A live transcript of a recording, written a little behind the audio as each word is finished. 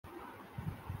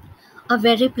A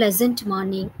very pleasant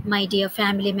morning, my dear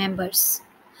family members.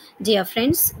 Dear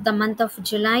friends, the month of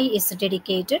July is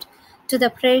dedicated to the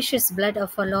precious blood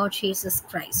of our Lord Jesus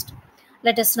Christ.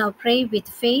 Let us now pray with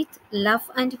faith, love,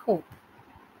 and hope.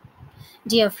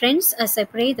 Dear friends, as I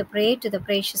pray the prayer to the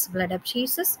precious blood of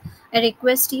Jesus, I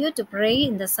request you to pray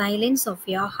in the silence of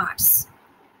your hearts.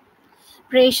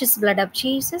 Precious blood of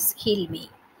Jesus, heal me.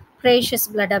 Precious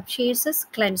blood of Jesus,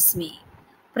 cleanse me.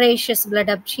 Precious blood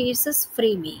of Jesus,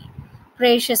 free me.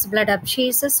 Precious blood of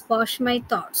Jesus, wash my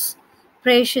thoughts.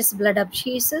 Precious blood of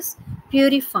Jesus,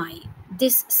 purify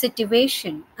this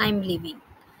situation I'm living.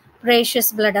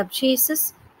 Precious blood of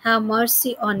Jesus, have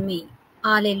mercy on me.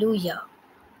 Alleluia.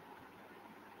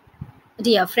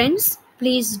 Dear friends,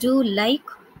 please do like,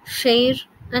 share,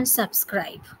 and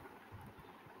subscribe.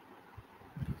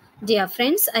 Dear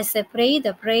friends, as I pray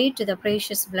the prayer to the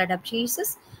precious blood of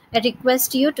Jesus, I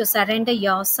request you to surrender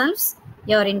yourselves,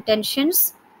 your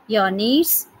intentions, your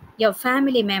needs, your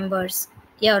family members,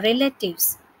 your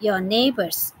relatives, your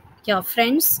neighbors, your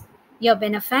friends, your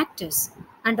benefactors,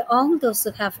 and all those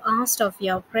who have asked of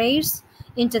your prayers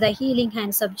into the healing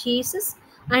hands of Jesus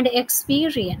and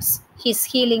experience his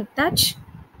healing touch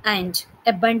and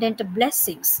abundant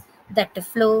blessings that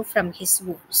flow from his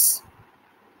wounds.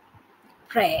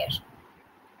 Prayer.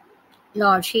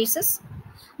 Lord Jesus,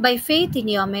 by faith in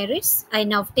your merits, I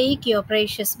now take your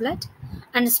precious blood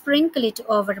and sprinkle it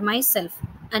over myself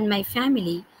and my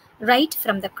family, right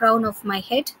from the crown of my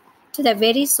head to the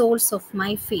very soles of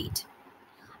my feet.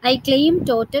 I claim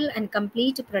total and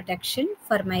complete protection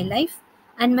for my life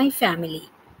and my family.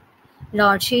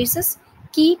 Lord Jesus,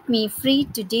 keep me free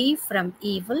today from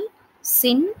evil,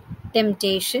 sin,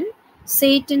 temptation,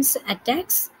 Satan's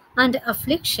attacks and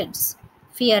afflictions,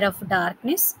 fear of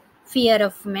darkness, fear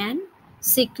of man,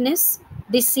 sickness,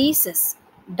 diseases,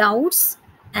 doubts,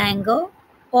 anger,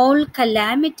 all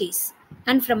calamities,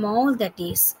 and from all that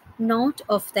is not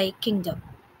of thy kingdom.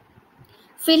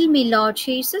 Fill me, Lord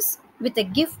Jesus, with the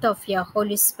gift of your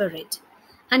Holy Spirit,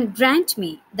 and grant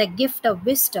me the gift of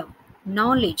wisdom,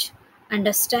 knowledge,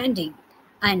 understanding,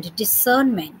 and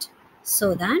discernment,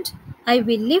 so that I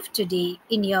will live today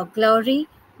in your glory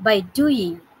by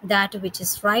doing that which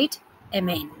is right.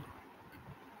 Amen.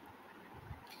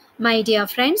 My dear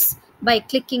friends, by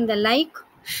clicking the like,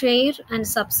 share, and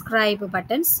subscribe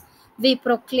buttons, we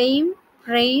proclaim,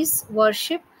 praise,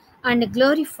 worship, and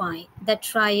glorify the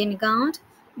Triune God,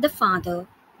 the Father,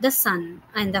 the Son,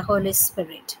 and the Holy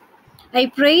Spirit. I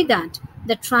pray that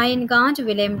the Triune God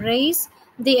will embrace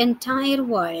the entire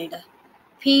world.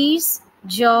 Peace,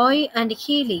 joy, and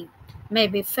healing may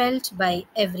be felt by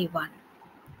everyone.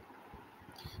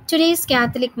 Today's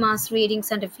Catholic Mass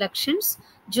Readings and Reflections,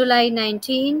 July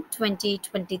 19,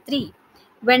 2023,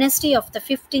 Wednesday of the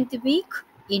 15th week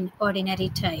in Ordinary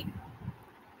Time.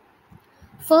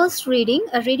 First reading,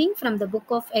 a reading from the book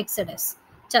of Exodus,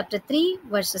 chapter 3,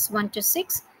 verses 1 to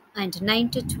 6 and 9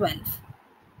 to 12.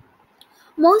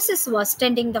 Moses was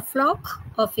tending the flock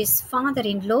of his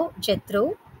father-in-law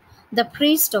Jethro, the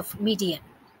priest of Midian.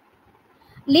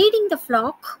 Leading the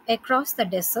flock across the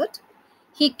desert,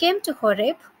 he came to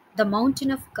Horeb, the mountain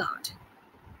of God.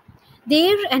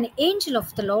 There an angel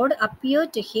of the Lord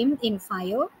appeared to him in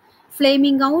fire,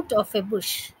 flaming out of a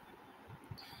bush.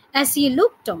 As he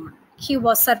looked on, he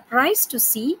was surprised to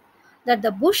see that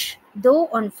the bush, though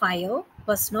on fire,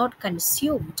 was not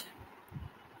consumed.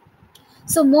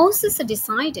 So Moses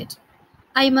decided,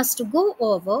 I must go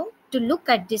over to look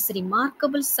at this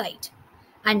remarkable sight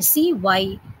and see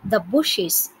why the bush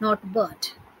is not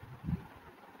burnt.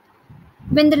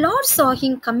 When the Lord saw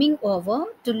him coming over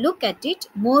to look at it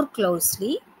more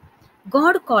closely,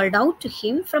 God called out to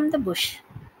him from the bush,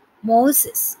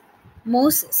 Moses,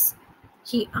 Moses.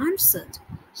 He answered,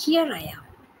 Here I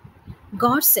am.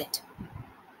 God said,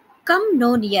 Come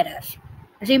no nearer.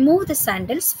 Remove the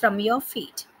sandals from your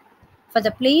feet, for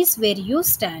the place where you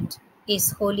stand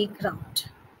is holy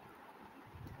ground.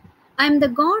 I am the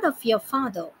God of your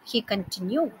father, he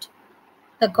continued,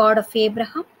 the God of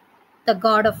Abraham, the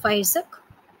God of Isaac,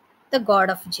 the God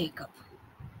of Jacob.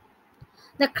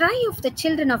 The cry of the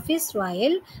children of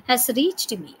Israel has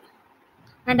reached me,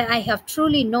 and I have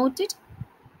truly noted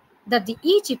that the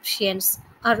Egyptians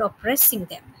are oppressing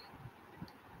them.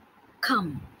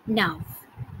 Come now,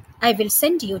 I will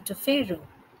send you to Pharaoh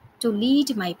to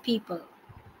lead my people,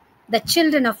 the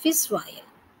children of Israel,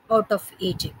 out of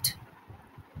Egypt.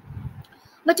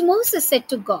 But Moses said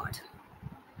to God,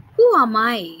 Who am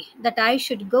I that I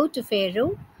should go to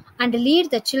Pharaoh and lead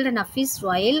the children of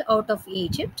Israel out of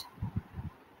Egypt?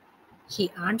 He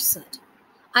answered,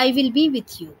 I will be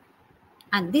with you,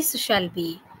 and this shall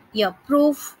be your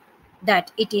proof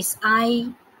that it is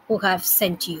I, who have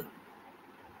sent you.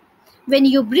 When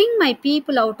you bring my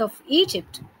people out of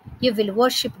Egypt, you will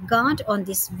worship God on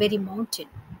this very mountain.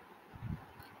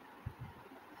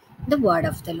 The word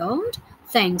of the Lord.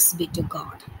 Thanks be to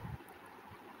God.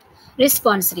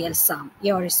 Responsorial Psalm.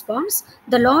 Your response: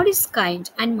 The Lord is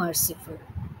kind and merciful.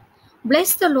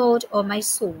 Bless the Lord, O my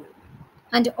soul,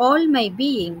 and all my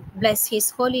being bless his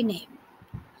holy name.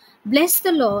 Bless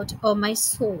the Lord, O my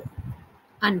soul,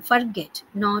 and forget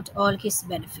not all his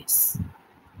benefits.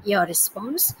 Your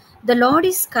response: The Lord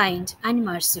is kind and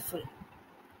merciful.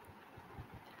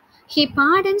 He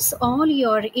pardons all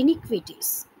your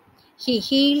iniquities. He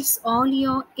heals all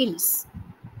your ills.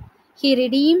 He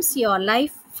redeems your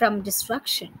life from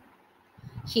destruction.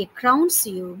 He crowns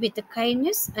you with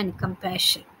kindness and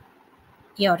compassion.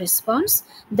 Your response: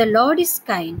 The Lord is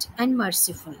kind and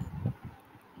merciful.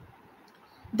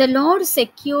 The Lord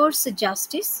secures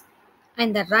justice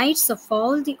and the rights of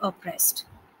all the oppressed.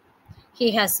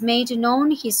 He has made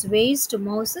known his ways to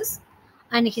Moses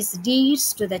and his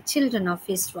deeds to the children of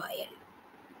Israel.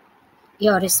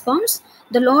 Your response: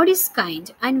 The Lord is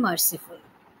kind and merciful.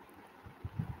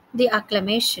 The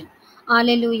Acclamation.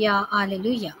 Alleluia,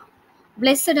 Alleluia.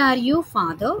 Blessed are you,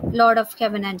 Father, Lord of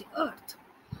heaven and earth.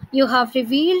 You have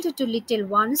revealed to little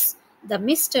ones the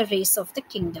mysteries of the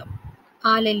kingdom.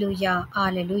 Alleluia,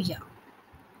 Alleluia.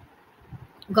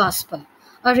 Gospel.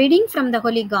 A reading from the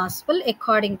Holy Gospel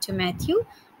according to Matthew,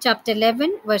 chapter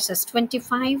 11, verses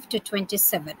 25 to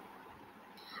 27.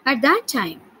 At that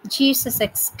time, Jesus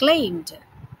exclaimed,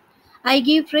 I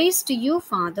give praise to you,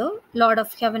 Father, Lord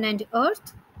of heaven and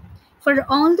earth, for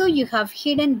although you have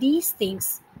hidden these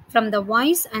things from the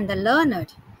wise and the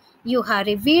learned, you have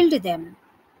revealed them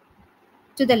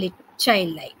to the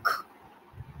childlike.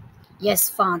 Yes,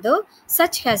 Father,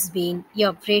 such has been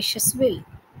your gracious will.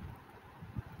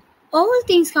 All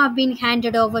things have been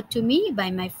handed over to me by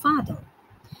my Father.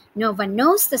 No one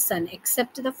knows the Son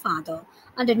except the Father,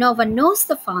 and no one knows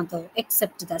the Father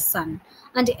except the Son,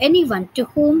 and anyone to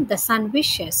whom the Son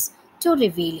wishes to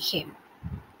reveal him.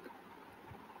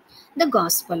 The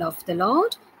Gospel of the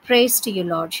Lord. Praise to you,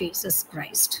 Lord Jesus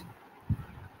Christ.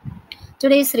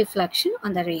 Today's reflection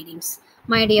on the readings.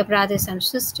 My dear brothers and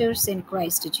sisters in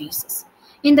Christ Jesus.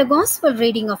 In the Gospel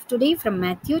reading of today from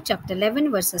Matthew chapter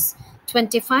 11 verses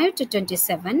 25 to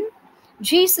 27,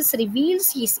 Jesus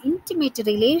reveals his intimate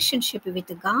relationship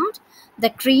with God,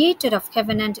 the creator of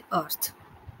heaven and earth.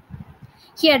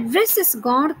 He addresses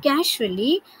God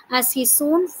casually as his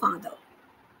own Father.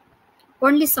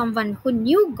 Only someone who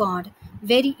knew God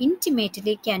very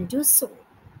intimately can do so.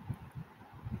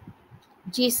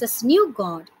 Jesus knew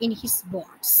God in his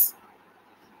bonds.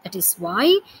 That is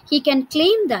why he can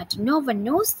claim that no one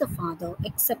knows the Father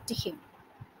except him.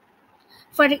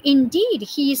 For indeed,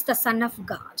 he is the Son of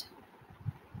God.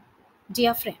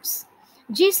 Dear friends,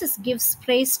 Jesus gives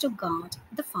praise to God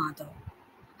the Father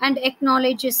and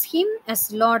acknowledges him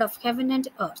as Lord of heaven and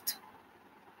earth.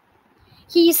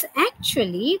 He is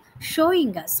actually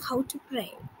showing us how to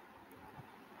pray.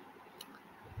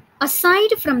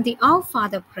 Aside from the Our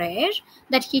Father prayer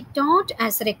that he taught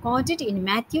as recorded in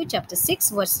Matthew chapter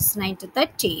 6 verses 9 to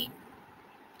 13,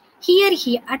 here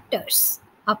he utters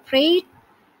a prayer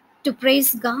to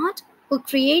praise God who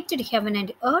created heaven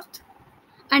and earth,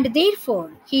 and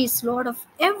therefore he is Lord of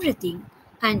everything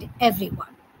and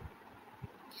everyone.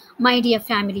 My dear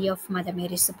family of Mother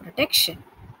Mary's protection,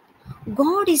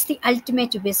 God is the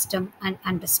ultimate wisdom and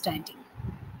understanding.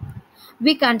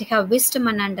 We can't have wisdom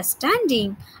and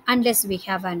understanding unless we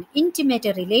have an intimate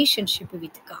relationship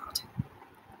with God.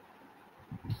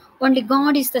 Only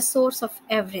God is the source of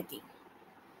everything.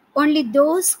 Only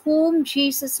those whom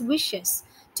Jesus wishes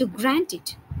to grant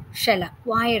it shall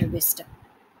acquire wisdom.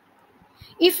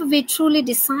 If we truly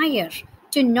desire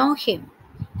to know him,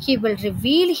 he will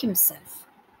reveal himself.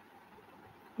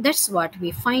 That's what we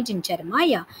find in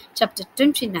Jeremiah chapter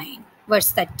 29,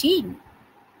 verse 13.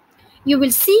 You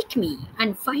will seek me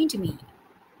and find me.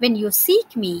 When you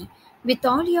seek me with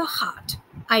all your heart,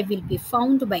 I will be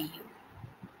found by you.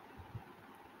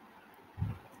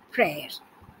 Prayer.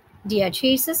 Dear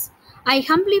Jesus, I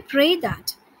humbly pray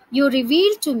that you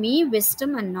reveal to me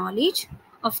wisdom and knowledge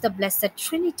of the Blessed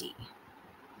Trinity.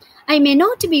 I may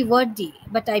not be worthy,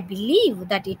 but I believe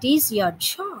that it is your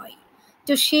joy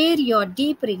to share your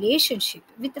deep relationship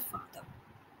with the Father.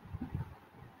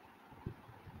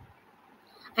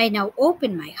 I now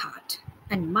open my heart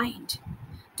and mind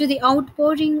to the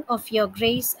outpouring of your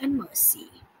grace and mercy.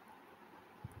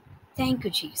 Thank you,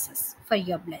 Jesus, for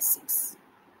your blessings.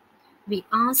 We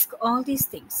ask all these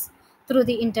things through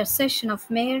the intercession of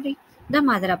Mary, the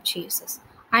Mother of Jesus,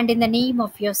 and in the name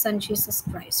of your Son, Jesus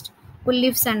Christ, who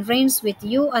lives and reigns with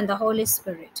you and the Holy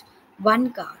Spirit, one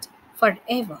God,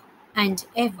 forever and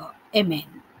ever.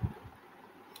 Amen.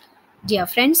 Dear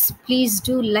friends, please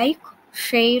do like,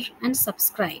 share, and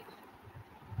subscribe.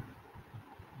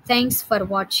 Thanks for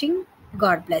watching.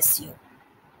 God bless you.